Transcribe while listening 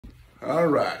All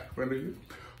right, Brenda, you?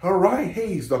 All right,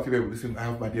 hey, it's Dr. David. Listen, I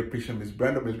have my dear patient, Miss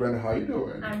Brenda. Miss Brenda, how you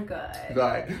doing? I'm good.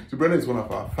 Right. So Brenda is one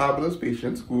of our fabulous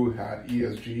patients who had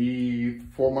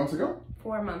ESG 4 months ago.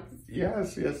 4 months.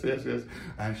 Yes.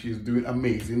 And she's doing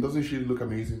amazing. Doesn't she look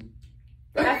amazing?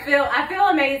 I feel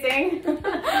amazing.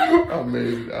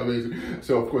 amazing.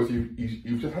 So of course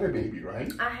you've just had a baby,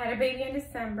 right? I had a baby in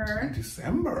December. In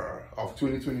December of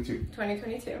 2022.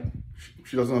 2022.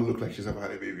 She doesn't look like she's ever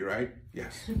had a baby, right?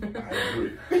 Yes, I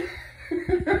agree.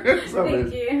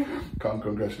 Thank you.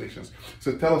 Congratulations.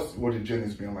 So tell us what your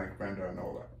journey's been like, Brenda, and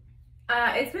all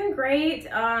that. It's been great.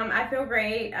 I feel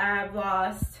great. I've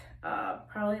lost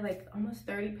probably like almost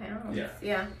 30 pounds.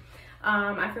 Yeah.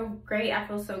 I feel great. I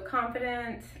feel so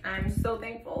confident. I'm so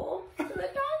thankful to the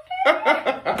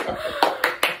doctor.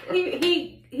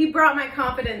 he brought my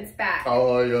confidence back.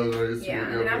 Oh, yeah, very sweet.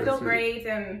 Yeah, and I feel great,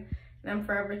 and I'm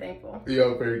forever thankful.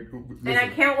 Yeah, very cool. And I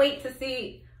can't wait to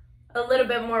see a little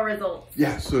bit more results.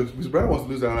 Yeah, so Ms. Brenda wants to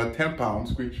lose around 10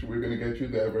 pounds, which we're going to get you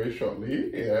there very shortly.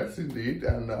 Yes, indeed.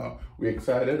 And we're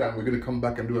excited, and we're going to come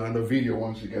back and do another video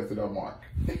once she gets to that mark.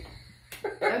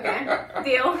 Okay,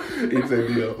 deal. It's a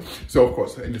deal. So, of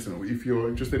course, listen, if you're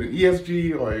interested in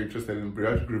ESG or you're interested in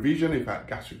bariatric revision, if you have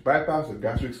gastric bypass or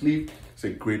gastric sleeve, it's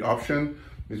a great option.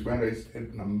 Ms. Brenda is,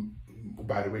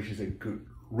 by the way, she's a good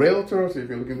realtor, so if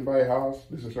you're looking to buy a house,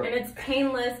 this is her. And it's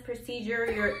painless procedure.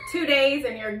 You're 2 days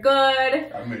and you're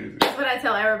good. Amazing. That's what I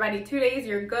tell everybody. 2 days,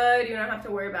 you're good. You don't have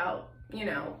to worry about,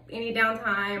 any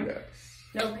downtime. Yes.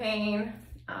 No pain.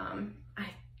 I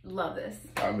love this.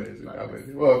 Amazing.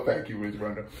 Well, thank you, Ms.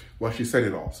 Brenda. Well, she said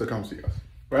it all, so come see us.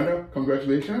 Brenda,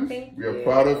 congratulations. Thank we are you.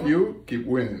 proud of you. Keep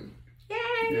winning. Yay!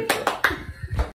 Yes, sir.